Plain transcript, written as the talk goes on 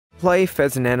Life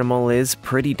as an animal is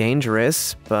pretty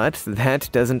dangerous, but that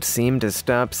doesn't seem to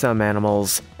stop some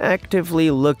animals actively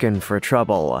looking for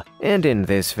trouble. And in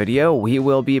this video, we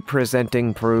will be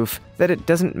presenting proof that it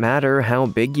doesn't matter how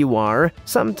big you are,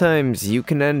 sometimes you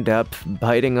can end up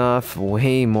biting off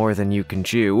way more than you can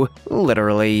chew,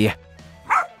 literally.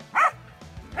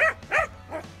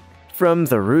 From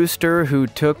the rooster who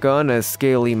took on a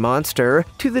scaly monster,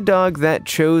 to the dog that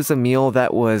chose a meal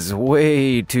that was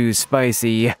way too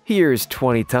spicy, here's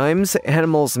 20 times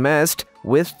animals messed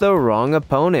with the wrong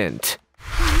opponent.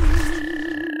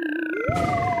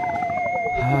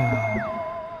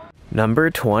 Number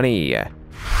 20. A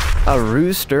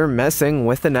rooster messing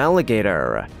with an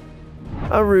alligator.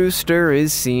 A rooster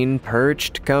is seen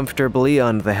perched comfortably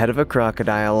on the head of a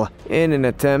crocodile in an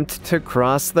attempt to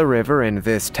cross the river in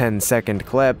this 10-second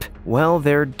clip. Well,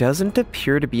 there doesn't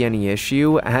appear to be any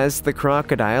issue as the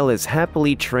crocodile is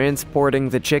happily transporting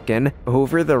the chicken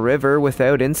over the river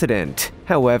without incident.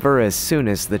 However, as soon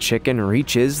as the chicken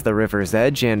reaches the river's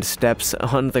edge and steps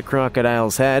on the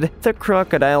crocodile's head, the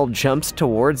crocodile jumps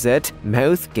towards it,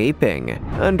 mouth gaping.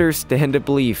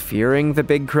 Understandably fearing the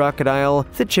big crocodile,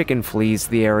 the chicken flees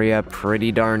the area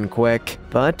pretty darn quick.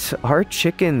 But are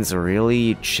chickens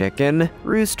really chicken?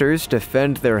 Roosters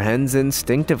defend their hens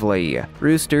instinctively.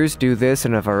 Roosters do this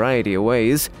in a variety of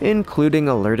ways, including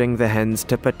alerting the hens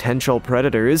to potential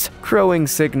predators. Crowing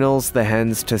signals the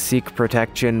hens to seek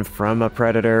protection from a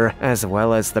predator, as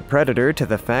well as the predator to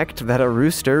the fact that a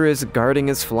rooster is guarding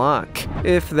his flock.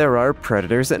 If there are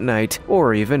predators at night,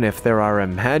 or even if there are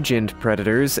imagined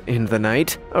predators in the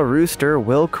night, a rooster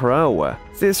will crow.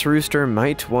 This rooster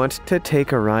might want to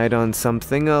take a ride on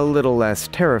something a little less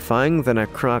terrifying than a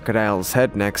crocodile's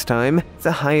head next time.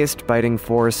 The highest biting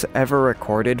force ever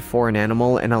recorded for an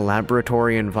animal in a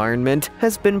laboratory environment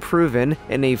has been proven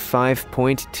in a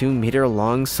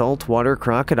 5.2-meter-long saltwater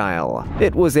crocodile.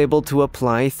 It was able to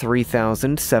apply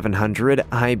 3,700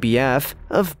 IBF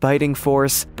of biting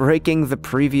force, breaking the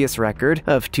previous record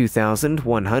of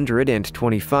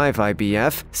 2,125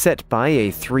 IBF set by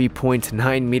a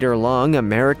 3.9-meter-long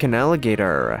American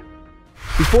alligator.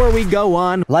 Before we go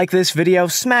on, like this video,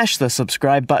 smash the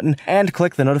subscribe button, and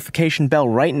click the notification bell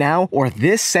right now, or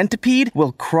this centipede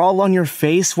will crawl on your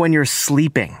face when you're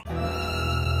sleeping.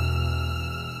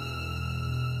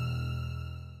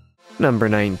 Number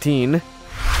 19.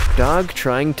 Dog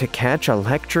trying to catch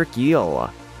electric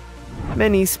eel.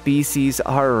 Many species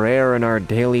are rare in our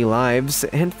daily lives,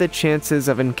 and the chances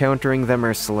of encountering them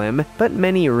are slim, but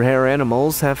many rare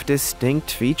animals have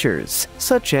distinct features,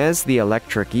 such as the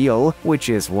electric eel, which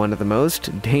is one of the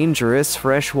most dangerous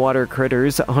freshwater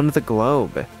critters on the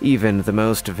globe. Even the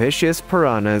most vicious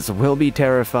piranhas will be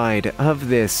terrified of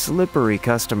this slippery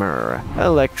customer.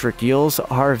 Electric eels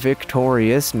are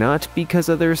victorious not because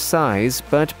of their size,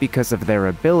 but because of their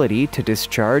ability to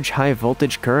discharge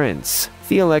high-voltage currents.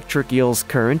 The electric eel's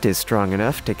current is strong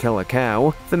enough to kill a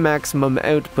cow. The maximum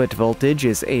output voltage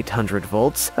is 800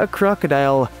 volts. A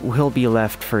crocodile will be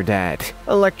left for dead.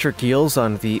 Electric eels,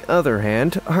 on the other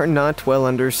hand, are not well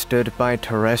understood by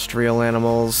terrestrial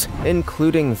animals,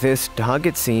 including this dog,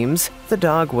 it seems. The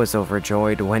dog was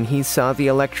overjoyed when he saw the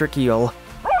electric eel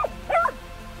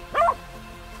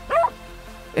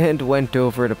and went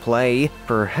over to play.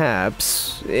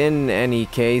 Perhaps. In any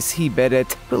case, he bit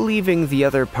it, believing the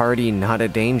other party not a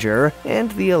danger, and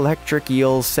the electric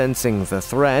eel, sensing the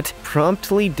threat,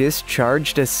 promptly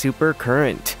discharged a super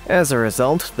current. As a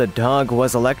result, the dog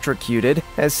was electrocuted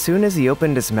as soon as he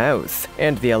opened his mouth,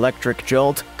 and the electric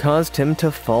jolt caused him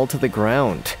to fall to the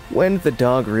ground. When the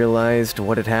dog realized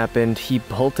what had happened, he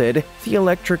bolted. The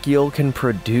electric eel can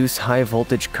produce high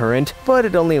voltage current, but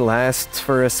it only lasts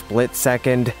for a split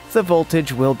second. The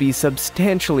voltage will be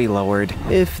substantially lowered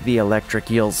if the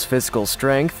electric eel's physical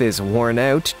strength is worn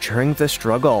out during the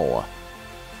struggle.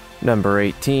 Number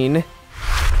 18.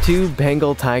 Two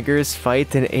Bengal tigers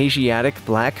fight an Asiatic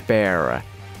black bear.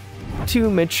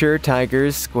 Two mature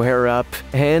tigers square up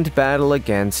and battle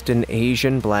against an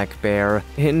Asian black bear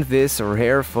in this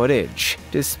rare footage.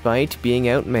 Despite being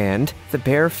outmanned, the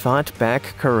bear fought back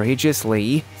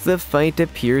courageously. The fight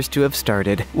appears to have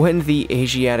started when the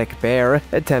Asiatic bear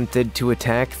attempted to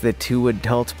attack the two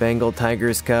adult Bengal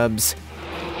tiger's cubs.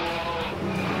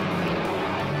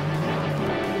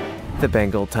 The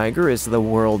Bengal tiger is the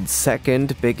world's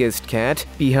second biggest cat,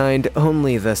 behind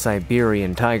only the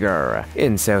Siberian tiger.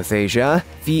 In South Asia,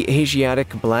 the Asiatic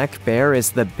black bear is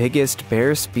the biggest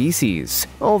bear species.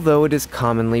 Although it is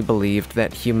commonly believed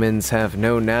that humans have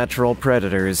no natural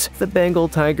predators, the Bengal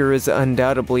tiger is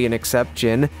undoubtedly an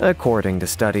exception. According to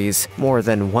studies, more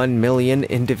than 1 million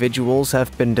individuals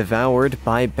have been devoured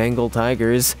by Bengal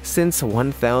tigers since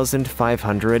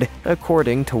 1500,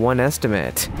 according to one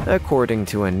estimate. According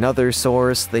to another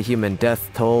source, the human death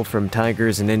toll from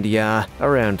tigers in India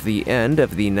around the end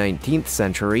of the 19th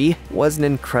century was an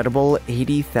incredible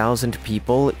 80,000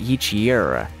 people each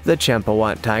year. The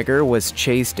Champawat tiger was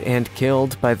chased and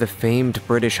killed by the famed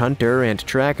British hunter and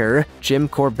tracker Jim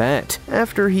Corbett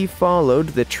after he followed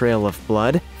the trail of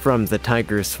blood from the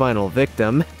tiger's final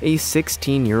victim, a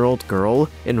 16-year-old girl,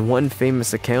 in one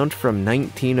famous account from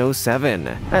 1907.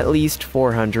 At least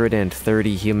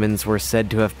 430 humans were said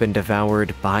to have been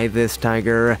devoured by this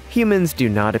tiger. Humans do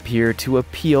not appear to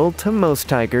appeal to most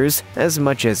tigers as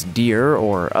much as deer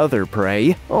or other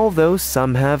prey, although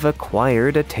some have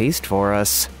acquired a taste for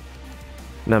us.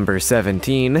 Number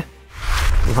 17.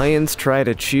 Lions try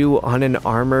to chew on an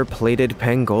armor-plated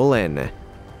pangolin.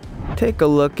 Take a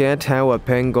look at how a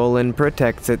pangolin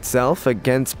protects itself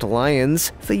against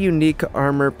lions. The unique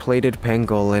armor-plated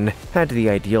pangolin had the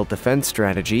ideal defense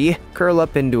strategy: curl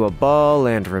up into a ball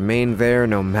and remain there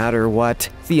no matter what.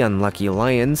 The unlucky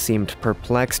lion seemed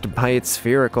perplexed by its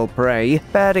spherical prey,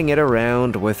 batting it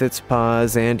around with its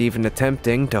paws and even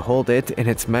attempting to hold it in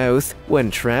its mouth.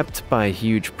 When trapped by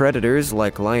huge predators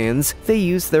like lions, they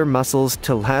use their muscles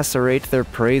to lacerate their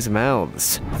prey's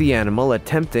mouths. The animal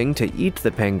attempting to eat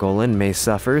the pangolin may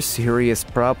suffer serious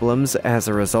problems as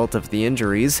a result of the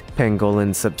injuries.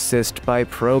 Pangolins subsist by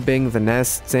probing the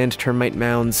nests and termite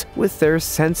mounds with their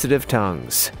sensitive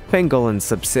tongues. Pangolins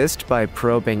subsist by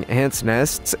probing ants'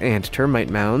 nests and termite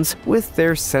mounds with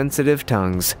their sensitive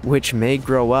tongues, which may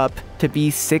grow up to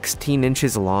be 16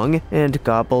 inches long and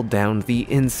gobble down the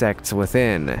insects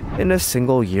within. In a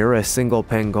single year, a single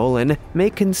pangolin may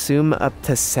consume up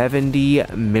to 70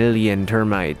 million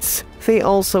termites. They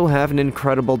also have an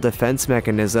incredible defense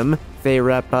mechanism. They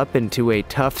wrap up into a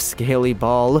tough, scaly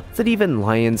ball that even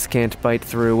lions can't bite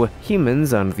through.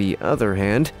 Humans, on the other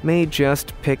hand, may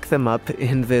just pick them up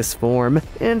in this form,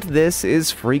 and this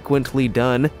is frequently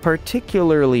done,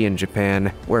 particularly in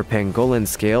Japan, where pangolin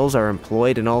scales are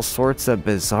employed in all sorts of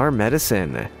bizarre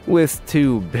medicine. With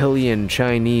 2 billion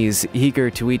Chinese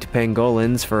eager to eat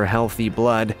pangolins for healthy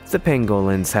blood, the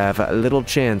pangolins have little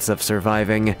chance of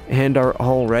surviving and are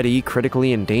already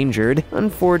critically endangered.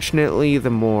 Unfortunately, the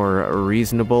more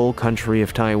reasonable country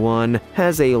of Taiwan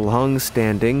has a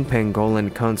long-standing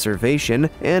pangolin conservation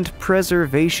and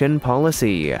preservation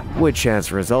policy, which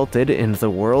has resulted in the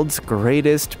world's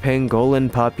greatest pangolin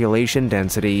population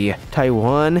density.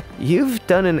 Taiwan, you've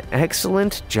done an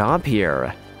excellent job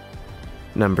here.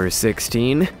 Number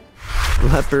 16.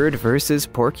 Leopard versus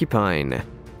porcupine.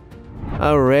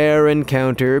 A rare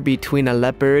encounter between a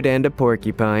leopard and a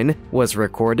porcupine was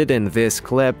recorded in this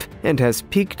clip and has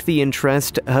piqued the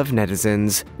interest of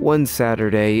netizens. One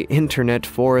Saturday, Internet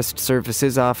Forest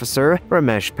Services officer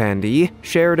Ramesh Pandey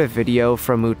shared a video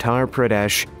from Uttar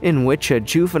Pradesh in which a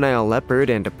juvenile leopard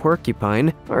and a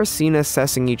porcupine are seen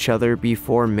assessing each other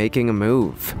before making a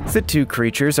move. The two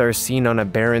creatures are seen on a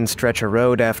barren stretch of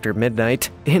road after midnight.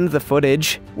 In the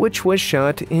footage, which was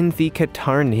shot in the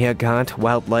Katarnia Ghat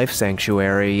Wildlife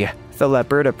Sanctuary, the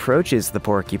leopard approaches the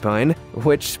porcupine,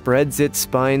 which spreads its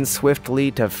spine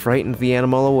swiftly to frighten the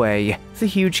animal away. The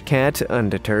huge cat,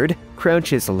 undeterred,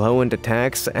 crouches low and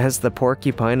attacks as the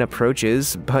porcupine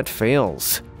approaches but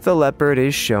fails. The leopard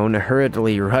is shown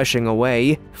hurriedly rushing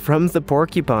away from the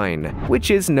porcupine,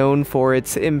 which is known for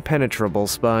its impenetrable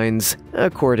spines.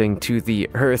 According to the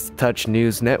Earth Touch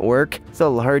News Network,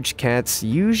 the large cats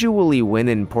usually win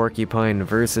in porcupine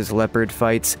versus leopard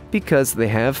fights because they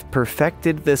have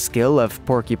perfected the skill of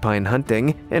porcupine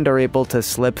hunting and are able to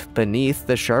slip beneath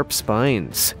the sharp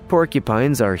spines.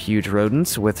 Porcupines are huge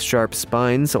rodents with sharp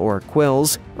spines or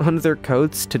quills on their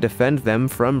coats to defend them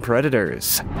from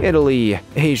predators. Italy,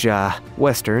 Asia,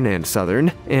 Western and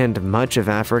Southern, and much of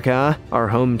Africa are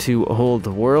home to Old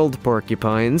World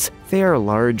porcupines. They are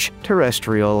large,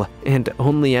 terrestrial, and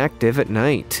only active at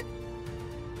night.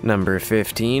 Number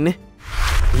 15.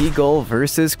 Eagle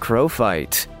versus crow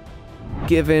fight.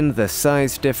 Given the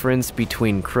size difference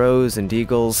between crows and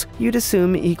eagles, you'd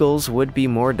assume eagles would be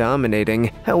more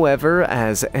dominating. However,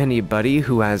 as anybody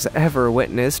who has ever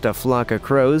witnessed a flock of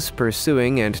crows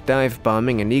pursuing and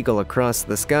dive-bombing an eagle across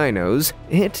the sky knows,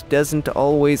 it doesn't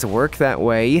always work that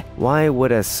way. Why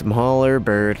would a smaller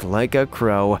bird like a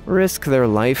crow risk their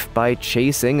life by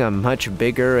chasing a much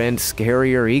bigger and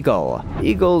scarier eagle?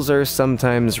 Eagles are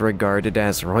sometimes regarded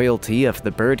as royalty of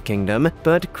the bird kingdom,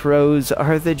 but crows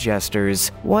are the jesters.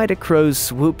 Why do crows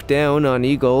swoop down on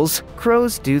eagles?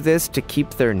 Crows do this to keep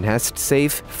their nest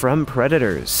safe from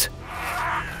predators.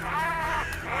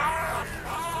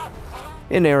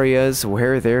 In areas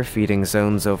where their feeding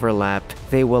zones overlap,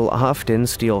 they will often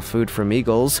steal food from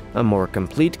eagles. A more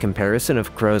complete comparison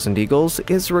of crows and eagles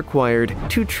is required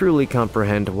to truly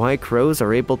comprehend why crows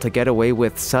are able to get away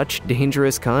with such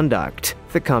dangerous conduct.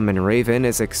 The common raven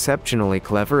is exceptionally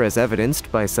clever, as evidenced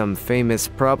by some famous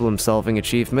problem-solving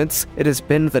achievements. It has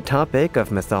been the topic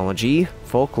of mythology,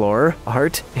 folklore,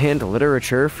 art, and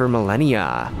literature for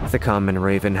millennia. The common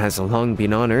raven has long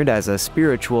been honored as a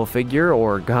spiritual figure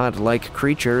or godlike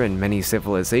creature in many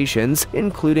civilizations,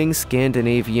 including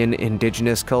Scandinavian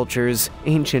indigenous cultures,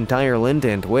 ancient Ireland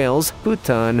and Wales,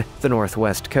 Bhutan, the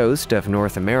northwest coast of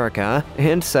North America,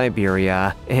 and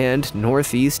Siberia, and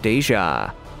Northeast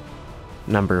Asia.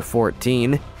 Number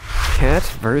 14. Cat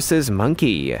versus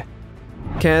monkey.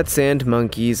 Cats and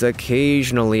monkeys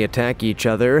occasionally attack each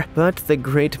other, but the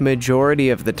great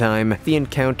majority of the time, the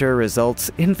encounter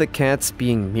results in the cats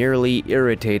being merely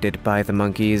irritated by the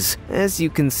monkeys. As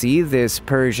you can see, this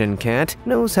Persian cat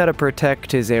knows how to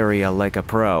protect his area like a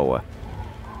pro.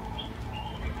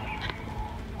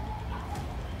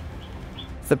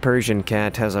 The Persian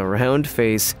cat has a round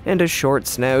face and a short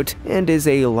snout and is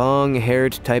a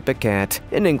long-haired type of cat.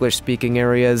 In English-speaking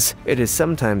areas, it is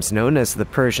sometimes known as the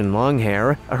Persian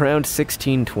Longhair. Around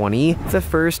 1620, the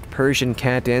first Persian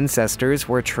cat ancestors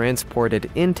were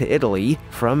transported into Italy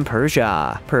from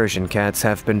Persia. Persian cats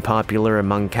have been popular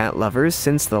among cat lovers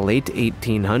since the late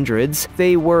 1800s.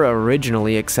 They were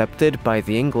originally accepted by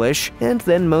the English and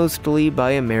then mostly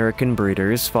by American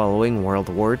breeders following World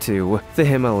War II. The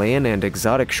Himalayan and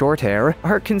exotic shorthair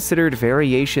are considered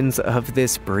variations of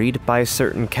this breed by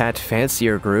certain cat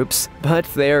fancier groups, but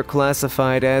they are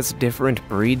classified as different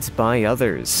breeds by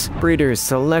others. Breeders'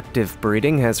 selective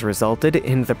breeding has resulted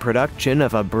in the production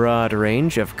of a broad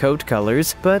range of coat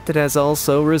colors, but it has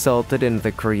also resulted in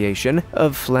the creation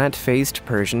of flat-faced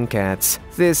Persian cats.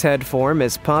 This head form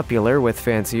is popular with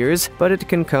fanciers, but it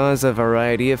can cause a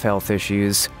variety of health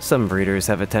issues. Some breeders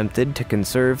have attempted to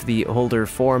conserve the older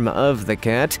form of the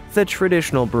cat, the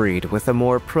traditional breed with a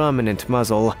more prominent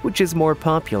muzzle, which is more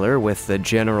popular with the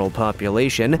general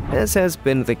population, as has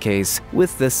been the case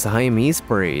with the Siamese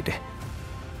breed.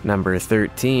 Number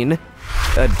 13.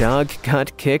 A dog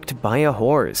got kicked by a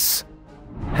horse.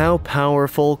 How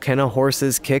powerful can a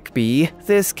horse's kick be?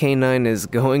 This canine is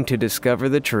going to discover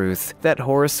the truth. That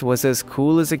horse was as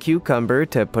cool as a cucumber,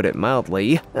 to put it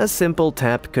mildly. A simple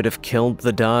tap could have killed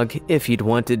the dog if he'd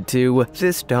wanted to.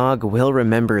 This dog will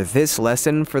remember this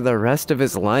lesson for the rest of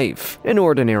his life. An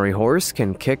ordinary horse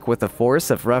can kick with a force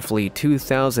of roughly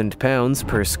 2,000 pounds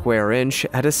per square inch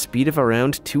at a speed of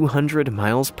around 200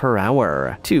 miles per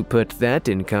hour. To put that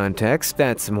in context,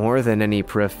 that's more than any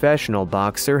professional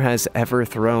boxer has ever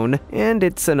thrown, and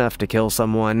it's enough to kill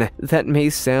someone. That may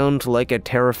sound like a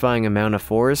terrifying amount of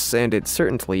force, and it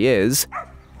certainly is,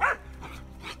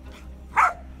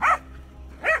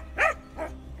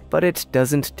 but it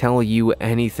doesn't tell you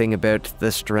anything about the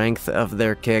strength of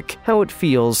their kick, how it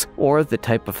feels, or the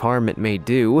type of harm it may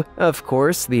do. Of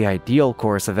course, the ideal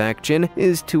course of action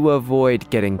is to avoid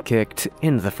getting kicked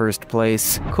in the first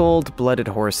place. Cold-blooded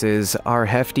horses are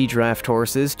hefty draft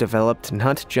horses developed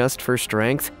not just for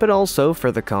strength, but also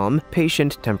for the calm,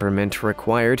 patient temperament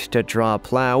required to draw a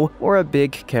plow or a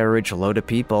big carriage load of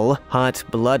people.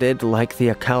 Hot-blooded like the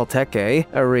Akalteke,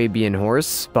 Arabian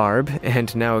horse, Barb,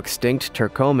 and now extinct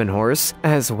Turcoman horse,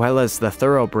 as well as the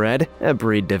thoroughbred, a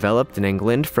breed developed in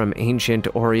England from ancient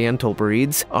Oriental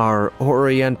breeds, are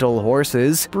Oriental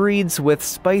horses, breeds with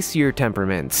spicier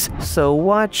temperaments, so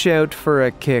watch out for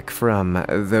a kick from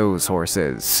those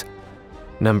horses.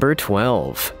 Number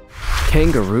 12.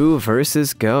 Kangaroo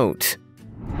versus goat.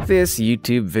 This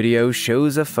YouTube video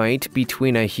shows a fight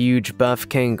between a huge buff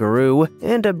kangaroo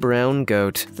and a brown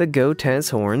goat. The goat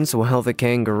has horns while the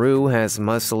kangaroo has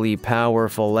muscly,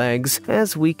 powerful legs,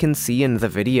 as we can see in the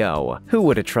video. Who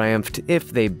would have triumphed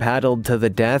if they battled to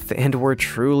the death and were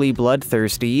truly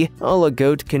bloodthirsty? All a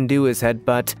goat can do is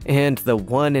headbutt, and the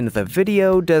one in the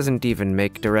video doesn't even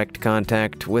make direct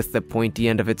contact with the pointy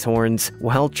end of its horns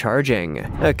while charging.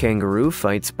 A kangaroo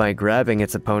fights by grabbing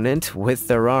its opponent with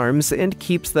their arms and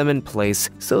keeps them in place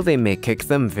so they may kick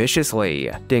them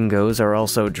viciously. Dingoes are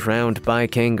also drowned by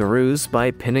kangaroos by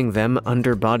pinning them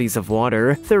under bodies of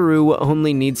water. The roo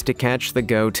only needs to catch the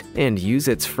goat and use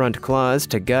its front claws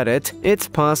to gut it. It's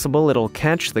possible it'll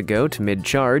catch the goat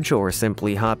mid-charge or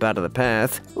simply hop out of the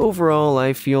path. Overall,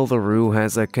 I feel the roo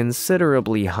has a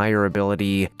considerably higher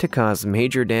ability to cause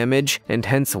major damage and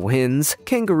hence wins.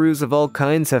 Kangaroos of all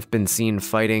kinds have been seen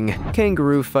fighting.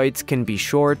 Kangaroo fights can be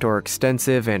short or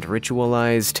extensive and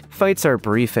ritualized. Fights are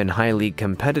brief in highly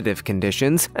competitive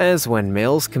conditions, as when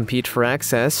males compete for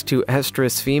access to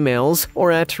estrus females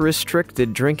or at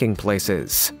restricted drinking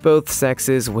places. Both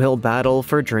sexes will battle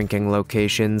for drinking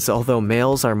locations, although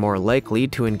males are more likely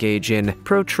to engage in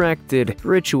protracted,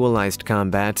 ritualized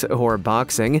combat or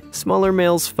boxing. Smaller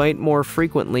males fight more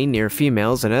frequently near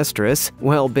females in estrus,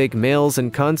 while big males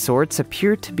and consorts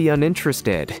appear to be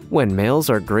uninterested. When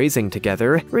males are grazing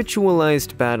together,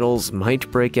 ritualized battles might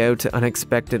break out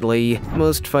unexpectedly.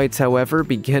 Most fights, however,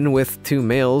 begin with two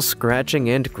males scratching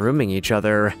and grooming each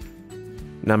other.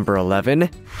 Number 11.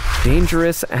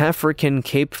 Dangerous African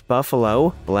Cape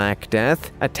Buffalo, Black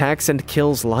Death, attacks and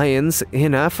kills lions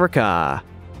in Africa.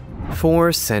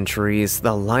 For centuries,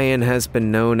 the lion has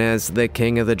been known as the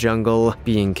king of the jungle.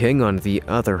 Being king, on the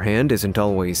other hand, isn't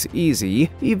always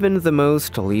easy. Even the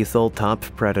most lethal top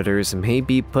predators may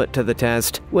be put to the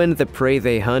test when the prey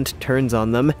they hunt turns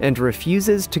on them and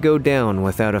refuses to go down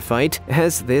without a fight,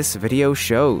 as this video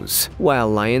shows. While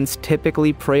lions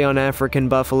typically prey on African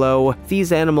buffalo,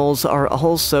 these animals are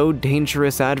also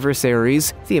dangerous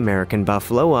adversaries. The American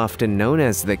buffalo, often known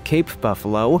as the Cape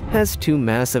buffalo, has two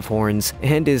massive horns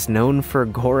and is known for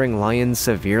goring lions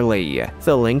severely.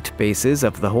 The linked bases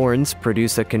of the horns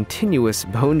produce a continuous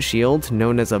bone shield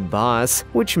known as a boss,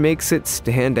 which makes it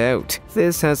stand out.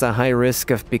 This has a high risk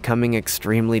of becoming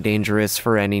extremely dangerous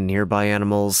for any nearby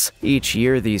animals. Each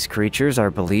year, these creatures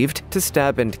are believed to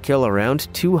stab and kill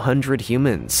around 200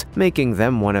 humans, making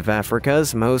them one of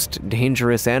Africa's most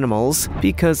dangerous animals.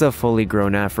 Because a fully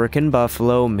grown African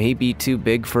buffalo may be too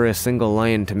big for a single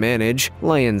lion to manage,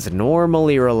 lions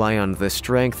normally rely on the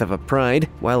strength of a pride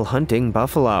while hunting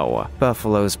buffalo.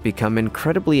 Buffaloes become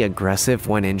incredibly aggressive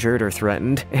when injured or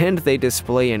threatened, and they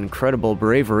display incredible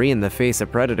bravery in the face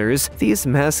of predators. These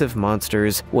massive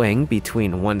monsters, weighing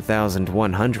between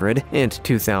 1,100 and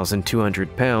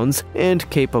 2,200 pounds and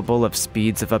capable of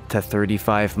speeds of up to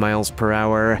 35 miles per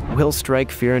hour, will strike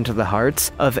fear into the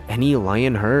hearts of any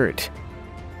lion herd.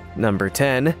 Number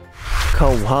 10.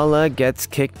 Koala gets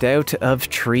kicked out of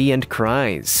tree and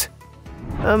cries.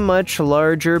 A much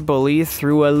larger bully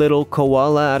threw a little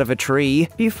koala out of a tree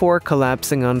before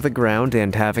collapsing on the ground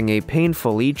and having a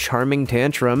painfully charming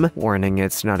tantrum. Warning,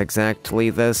 it's not exactly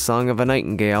the song of a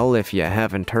nightingale if you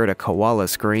haven't heard a koala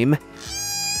scream.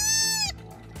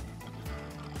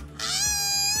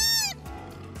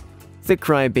 The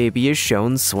crybaby is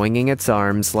shown swinging its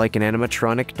arms like an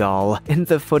animatronic doll in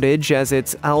the footage as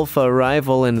its alpha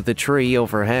rival in the tree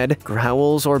overhead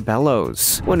growls or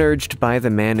bellows. When urged by the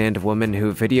man and woman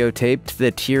who videotaped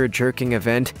the tear-jerking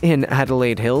event in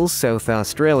Adelaide Hills, South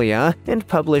Australia, and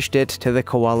published it to the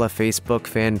koala Facebook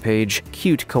fan page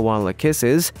Cute Koala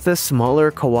Kisses, the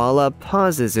smaller koala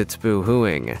pauses its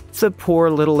boo-hooing. The poor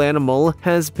little animal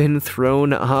has been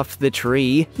thrown off the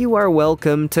tree. "You are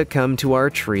welcome to come to our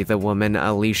tree," the woman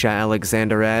Alicia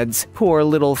Alexander adds. "Poor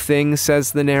little thing,"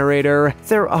 says the narrator.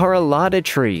 "There are a lot of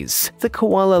trees." The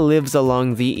koala lives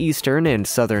along the eastern and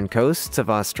southern coasts of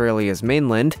Australia's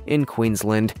mainland, in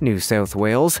Queensland, New South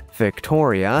Wales,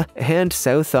 Victoria, and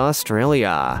South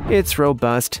Australia. Its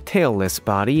robust, tailless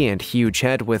body and huge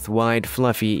head with wide,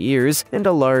 fluffy ears and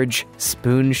a large,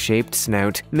 spoon-shaped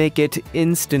snout make it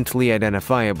instantly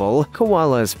identifiable.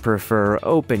 Koalas prefer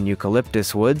open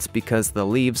eucalyptus woods because the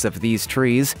leaves of these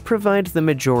trees provide the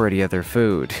majority of their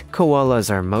food.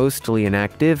 Koalas are mostly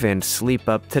inactive and sleep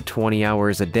up to 20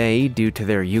 hours a day due to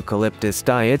their eucalyptus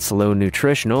diet's low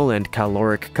nutritional and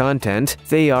caloric content.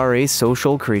 They are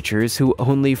asocial creatures who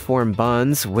only form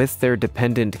bonds with their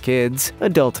dependent kids.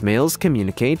 Adult males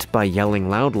communicate by yelling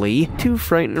loudly to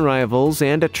frighten rivals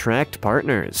and attract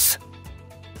partners.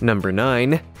 Number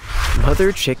 9.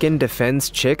 Mother chicken defends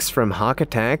chicks from hawk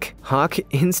attack. Hawk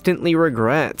instantly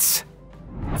regrets.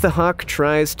 The hawk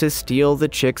tries to steal the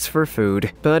chicks for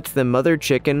food, but the mother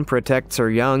chicken protects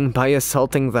her young by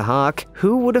assaulting the hawk.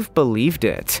 Who would have believed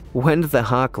it? When the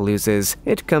hawk loses,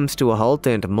 it comes to a halt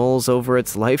and mulls over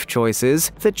its life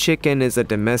choices. The chicken is a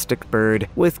domestic bird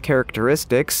with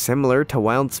characteristics similar to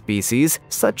wild species,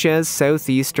 such as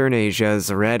Southeastern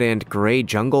Asia's red and gray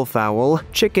jungle fowl.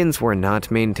 Chickens were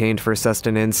not maintained for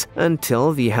sustenance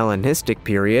until the Hellenistic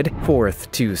period,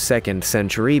 4th to 2nd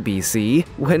century BC,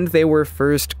 when they were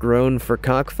first grown for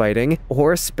cockfighting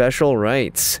or special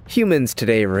rites. Humans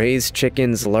today raise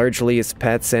chickens largely as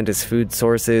pets and as food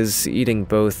sources, eating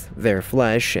both their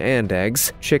flesh and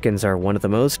eggs. Chickens are one of the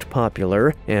most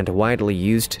popular and widely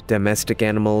used domestic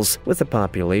animals, with a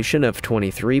population of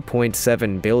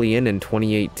 23.7 billion in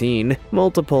 2018.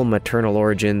 Multiple maternal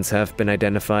origins have been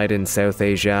identified in South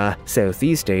Asia,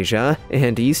 Southeast Asia,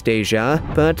 and East Asia,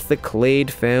 but the clade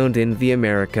found in the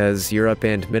Americas, Europe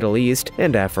and Middle East,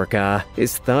 and Africa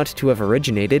is thought to have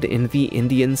originated in the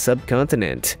Indian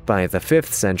subcontinent. By the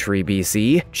 5th century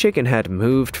BC, chicken had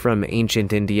moved from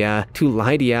ancient India to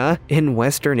Lydia in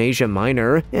Western Asia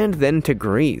Minor and then to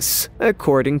Greece.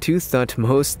 According to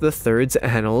Thutmose III's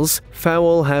annals,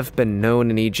 fowl have been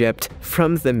known in Egypt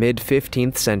from the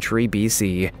mid-15th century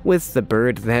BC, with the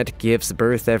bird that gives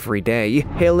birth every day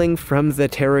hailing from the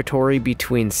territory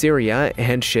between Syria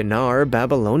and Shinar,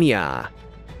 Babylonia.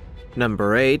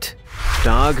 Number 8.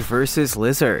 Dog versus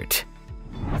lizard.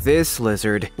 This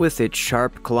lizard, with its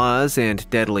sharp claws and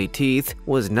deadly teeth,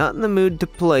 was not in the mood to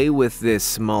play with this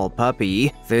small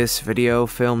puppy. This video,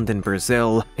 filmed in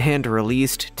Brazil and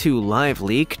released to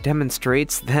LiveLeak,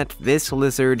 demonstrates that this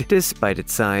lizard, despite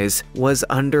its size, was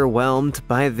underwhelmed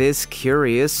by this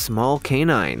curious small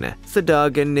canine. The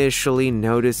dog initially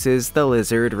notices the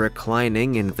lizard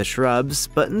reclining in the shrubs,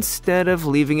 but instead of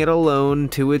leaving it alone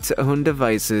to its own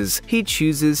devices, he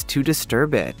chooses to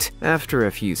disturb it. After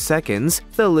a few seconds,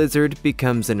 the lizard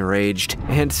becomes enraged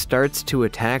and starts to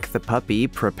attack the puppy,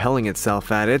 propelling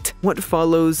itself at it. What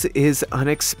follows is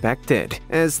unexpected,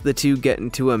 as the two get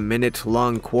into a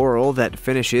minute-long quarrel that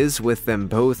finishes with them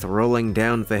both rolling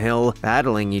down the hill,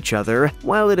 battling each other.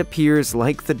 While it appears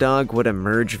like the dog would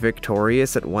emerge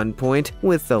victorious at one point,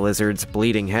 with the lizard's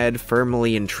bleeding head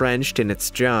firmly entrenched in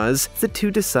its jaws, the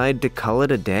two decide to call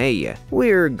it a day.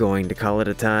 We're going to call it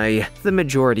a tie. The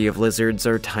majority of lizards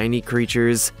are tiny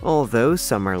creatures, although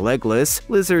some are legless.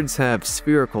 Lizards have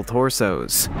spherical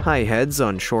torsos, high heads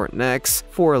on short necks,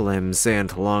 forelimbs,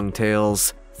 and long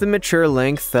tails. The mature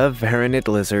length of varanid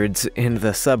lizards in the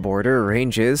suborder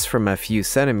ranges from a few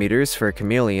centimeters for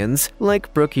chameleons,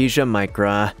 like Brookesia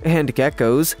micra, and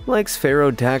geckos, like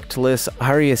Spherodactylus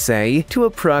ariaceae, to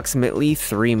approximately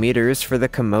 3 meters for the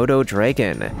Komodo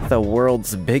dragon, the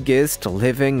world's biggest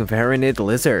living varanid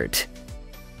lizard.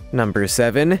 Number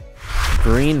 7.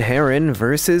 Green heron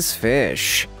versus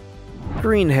fish.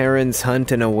 Green herons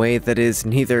hunt in a way that is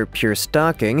neither pure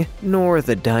stalking nor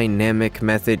the dynamic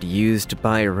method used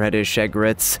by reddish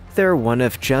egrets. They're one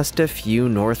of just a few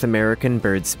North American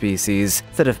bird species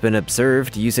that have been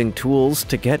observed using tools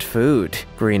to get food.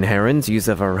 Green herons use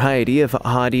a variety of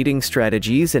odd eating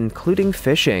strategies, including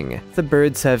fishing. The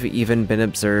birds have even been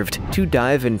observed to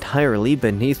dive entirely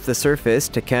beneath the surface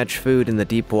to catch food in the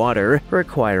deep water,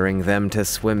 requiring them to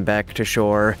swim back to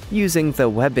shore, using the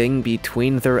webbing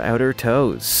between their outer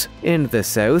toes. In the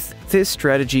South, this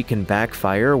strategy can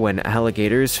backfire when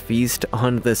alligators feast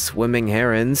on the swimming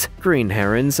herons. Green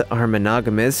herons are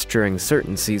monogamous during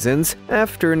certain seasons,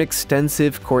 after an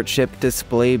extensive courtship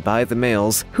display by the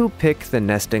males, who pick the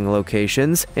nesting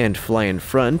locations and fly in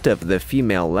front of the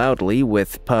female loudly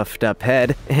with puffed up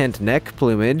head and neck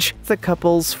plumage. The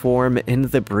couples form in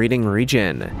the breeding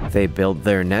region. They build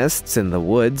their nests in the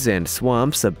woods and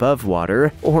swamps above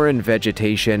water or in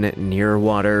vegetation near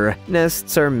water.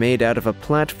 Nests are made out of a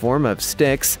platform of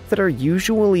sticks that are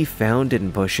usually found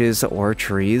in bushes or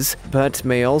trees, but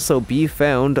may also be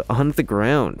found on the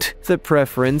ground. The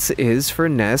preference is for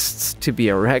nests to be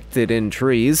erected in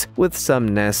trees, with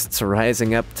some nests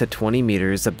rising up to 20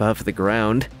 meters above the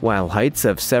ground, while heights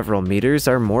of several meters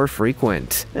are more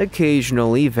frequent.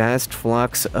 Occasionally, vast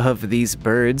flocks of these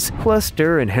birds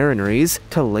cluster in heronries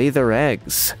to lay their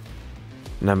eggs.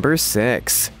 Number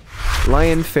 6.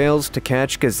 Lion fails to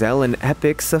catch gazelle in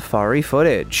epic safari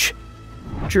footage.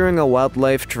 During a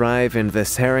wildlife drive in the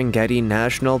Serengeti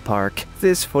National Park,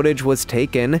 this footage was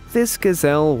taken. This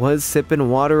gazelle was sipping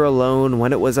water alone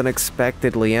when it was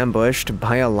unexpectedly ambushed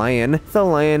by a lion. The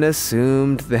lion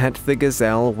assumed that the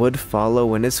gazelle would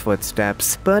follow in his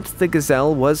footsteps, but the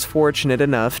gazelle was fortunate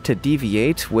enough to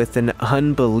deviate with an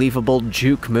unbelievable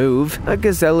juke move. A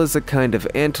gazelle is a kind of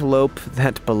antelope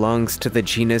that belongs to the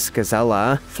genus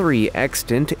Gazella. 3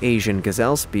 extant Asian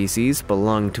gazelle species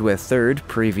belong to a 3rd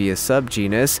previous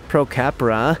subgenus,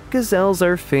 Procapra. Gazelles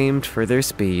are famed for their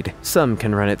speed. Some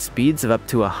can run at speeds of up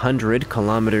to 100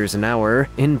 kilometers an hour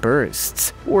in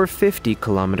bursts, or 50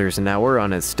 kilometers an hour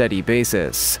on a steady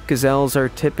basis. Gazelles are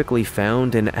typically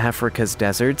found in Africa's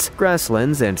deserts,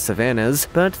 grasslands, and savannas,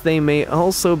 but they may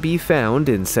also be found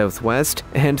in Southwest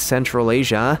and Central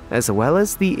Asia, as well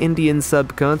as the Indian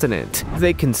subcontinent.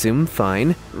 They consume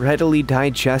fine, readily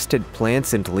digested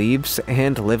plants and leaves,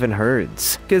 and live in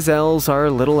herds. Gazelles are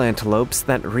little antelopes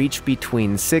that reach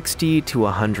between 60 to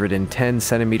 110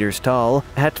 centimeters tall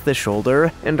at the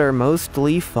shoulder and are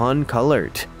mostly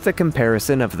fawn-colored. The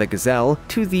comparison of the gazelle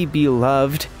to the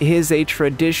beloved is a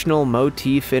traditional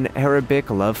motif in Arabic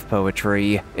love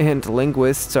poetry, and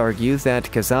linguists argue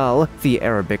that ghazal, the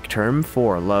Arabic term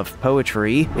for love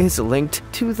poetry, is linked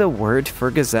to the word for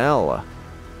gazelle.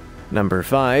 Number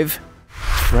 5.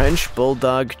 French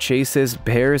bulldog chases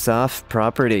bears off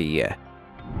property.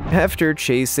 After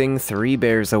chasing 3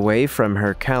 bears away from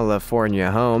her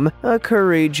California home, a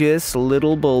courageous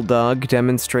little bulldog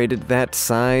demonstrated that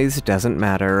size doesn't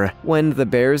matter. When the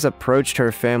bears approached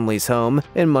her family's home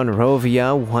in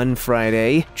Monrovia one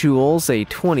Friday, Jules, a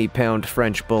 20-pound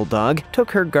French bulldog,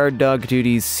 took her guard dog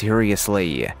duties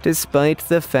seriously. Despite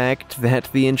the fact that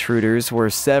the intruders were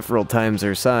several times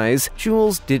her size,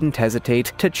 Jules didn't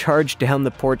hesitate to charge down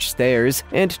the porch stairs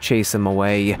and chase them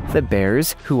away. The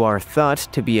bears, who are thought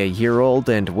to be a year-old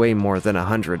and weigh more than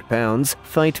 100 pounds,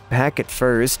 fight back at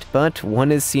first, but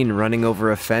one is seen running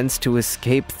over a fence to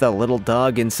escape the little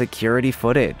dog in security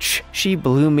footage. "She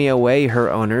blew me away," her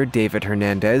owner, David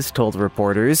Hernandez, told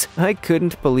reporters. "I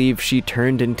couldn't believe she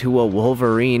turned into a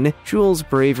wolverine." Jules'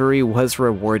 bravery was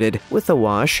rewarded with a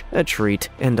wash, a treat,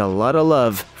 and a lot of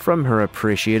love from her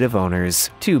appreciative owners.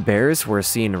 2 bears were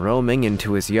seen roaming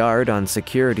into his yard on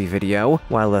security video,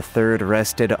 while a 3rd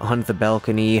rested on the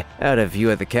balcony, out of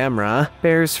view of the camera.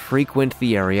 Bears frequent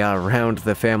the area around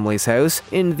the family's house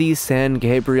in the San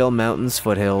Gabriel Mountains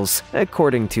foothills.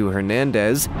 According to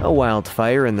Hernandez, a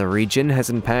wildfire in the region has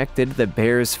impacted the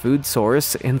bears' food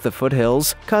source in the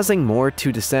foothills, causing more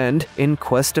to descend in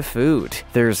quest of food.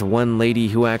 "There's one lady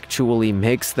who actually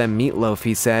makes them meatloaf,"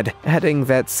 he said, adding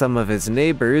that some of his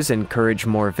neighbors encourage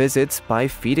more visits by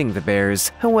feeding the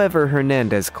bears. However,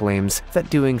 Hernandez claims that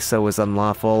doing so is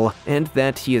unlawful, and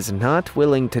that he is not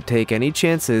willing to take any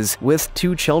chances with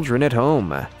 2 children at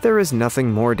home. "There is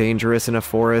nothing more dangerous in a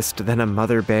forest than a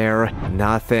mother bear.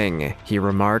 Nothing," he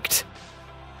remarked.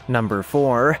 Number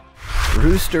 4.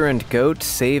 Rooster and goat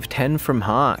saved hen from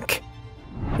hawk.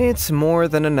 It's more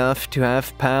than enough to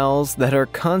have pals that are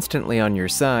constantly on your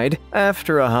side.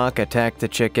 After a hawk attacked a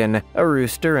chicken, a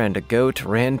rooster and a goat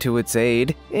ran to its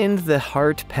aid. In the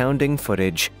heart-pounding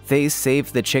footage, they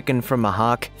saved the chicken from a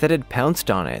hawk that had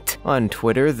pounced on it. On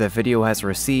Twitter, the video has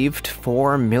received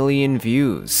 4 million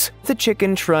views. The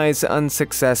chicken tries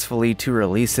unsuccessfully to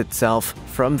release itself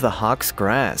from the hawk's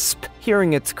grasp.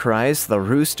 Hearing its cries, the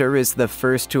rooster is the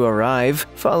first to arrive,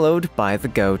 followed by the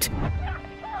goat.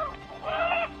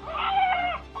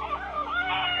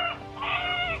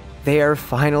 They are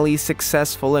finally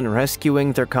successful in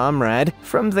rescuing their comrade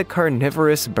from the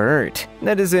carnivorous bird.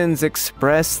 Netizens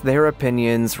express their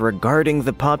opinions regarding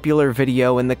the popular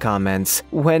video in the comments.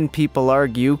 When people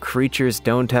argue creatures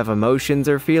don't have emotions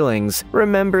or feelings,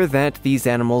 remember that these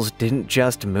animals didn't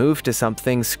just move to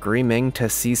something screaming to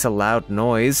cease a loud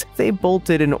noise. They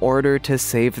bolted in order to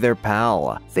save their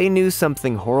pal. They knew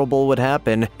something horrible would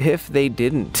happen if they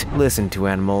didn't. Listen to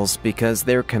animals because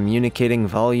they're communicating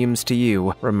volumes to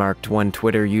you, remarked one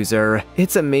Twitter user.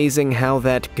 "It's amazing how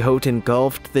that goat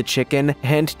engulfed the chicken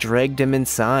and dragged him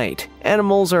inside.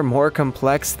 Animals are more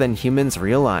complex than humans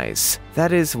realize.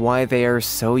 That is why they are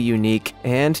so unique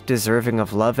and deserving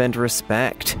of love and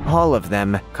respect. All of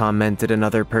them," commented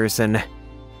another person.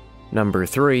 Number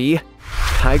 3.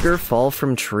 Tiger fall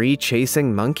from tree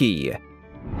chasing monkey.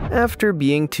 after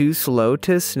being too slow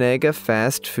to snag a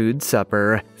fast food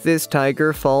supper. This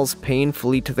tiger falls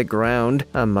painfully to the ground.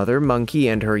 A mother monkey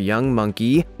and her young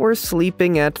monkey were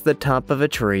sleeping at the top of a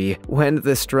tree when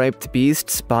the striped beast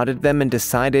spotted them and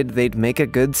decided they'd make a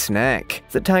good snack.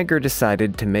 The tiger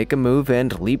decided to make a move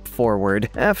and leap forward.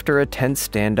 After a tense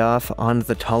standoff on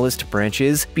the tallest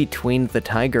branches between the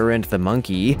tiger and the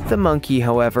monkey,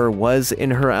 however, was in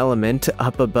her element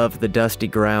up above the dusty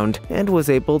ground and was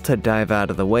able to dive out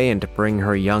of the way and bring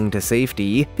her young to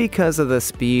safety. Because of the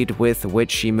speed with which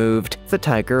she moved, the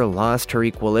tiger lost her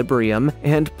equilibrium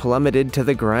and plummeted to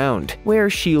the ground, where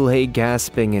she lay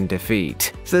gasping in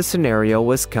defeat. The scenario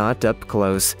was caught up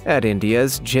close at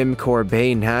India's Jim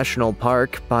Corbett National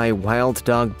Park by Wild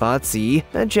Dog Botsy,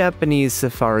 a Japanese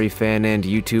safari fan and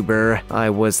YouTuber. I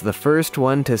was the first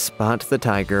one to spot the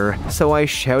tiger, so I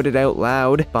shouted out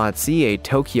loud, Botsy, a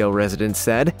Tokyo resident,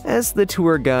 said, as the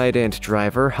tour guide and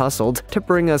driver hustled to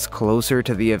bring us closer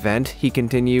to the event. He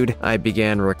continued, I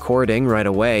began recording right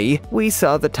away. We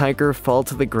saw the tiger fall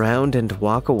to the ground and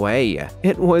walk away.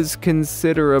 It was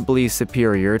considerably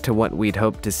superior to what we'd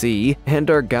hoped to see, and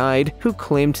our guide, who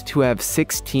claimed to have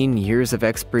 16 years of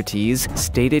expertise,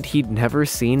 stated he'd never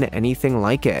seen anything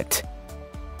like it.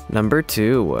 Number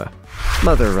 2.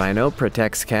 Mother rhino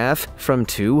protects calf from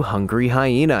 2 hungry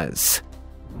hyenas.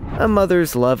 A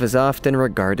mother's love is often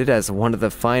regarded as one of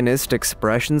the finest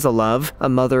expressions of love. A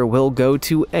mother will go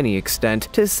to any extent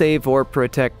to save or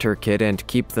protect her kid and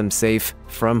keep them safe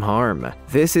from harm.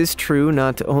 This is true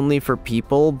not only for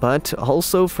people, but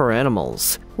also for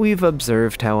animals. We've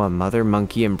observed how a mother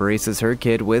monkey embraces her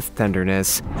kid with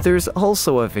tenderness. There's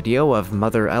also a video of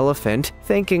mother elephant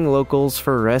thanking locals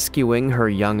for rescuing her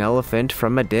young elephant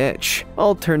from a ditch.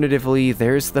 Alternatively,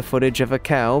 there's the footage of a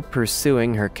cow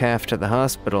pursuing her calf to the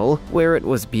hospital where it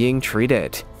was being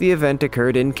treated. The event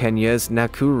occurred in Kenya's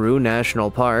Nakuru National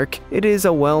Park. It is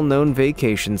a well-known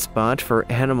vacation spot for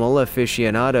animal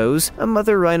aficionados. A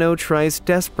mother rhino tries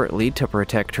desperately to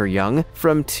protect her young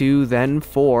from 2, then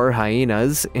 4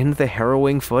 hyenas in the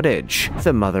harrowing footage.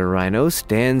 The mother rhino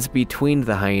stands between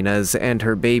the hyenas and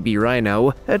her baby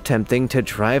rhino, attempting to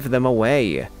drive them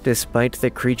away. Despite the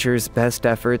creature's best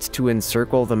efforts to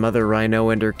encircle the mother rhino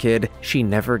and her kid, she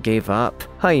never gave up.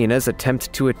 Hyenas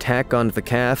attempt to attack on the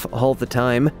calf all the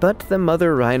time, but the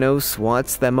mother rhino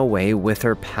swats them away with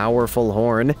her powerful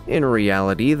horn. In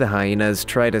reality, the hyenas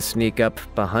try to sneak up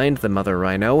behind the mother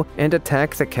rhino and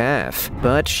attack the calf,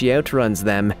 but she outruns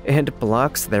them and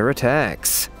blocks their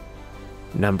attacks.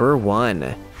 Number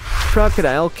 1.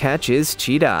 Crocodile catches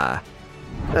cheetah.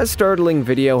 A startling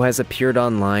video has appeared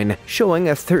online showing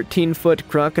a 13-foot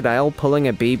crocodile pulling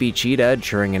a baby cheetah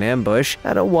during an ambush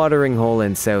at a watering hole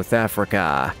in South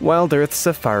Africa. Wild Earth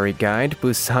safari guide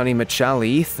Busani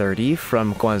Machali, 30,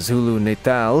 from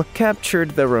KwaZulu-Natal,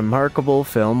 captured the remarkable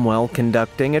film while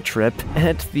conducting a trip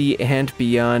at the And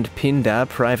Beyond Pinda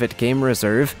Private Game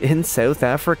Reserve in South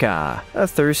Africa. A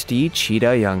thirsty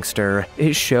cheetah youngster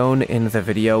is shown in the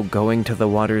video going to the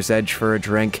water's edge for a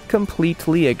drink,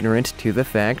 completely ignorant to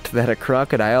the fact that a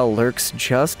crocodile lurks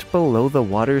just below the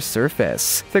water's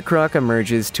surface. The croc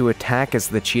emerges to attack as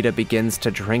the cheetah begins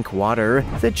to drink water.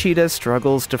 The cheetah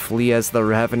struggles to flee as the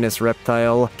ravenous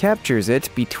reptile captures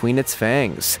it between its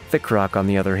fangs. The croc, on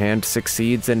the other hand,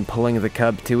 succeeds in pulling the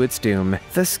cub to its doom.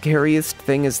 The scariest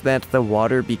thing is that the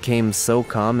water became so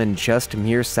calm in just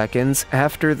mere seconds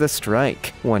after the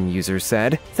strike. One user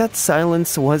said, "That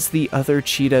silence was the other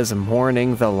cheetahs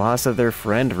mourning the loss of their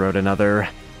friend," wrote another.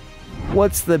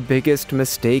 What's the biggest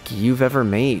mistake you've ever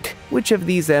made? Which of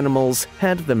these animals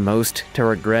had the most to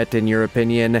regret in your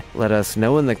opinion? Let us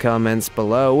know in the comments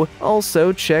below.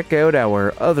 Also, check out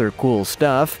our other cool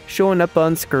stuff showing up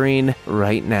on screen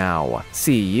right now.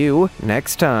 See you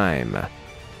next time.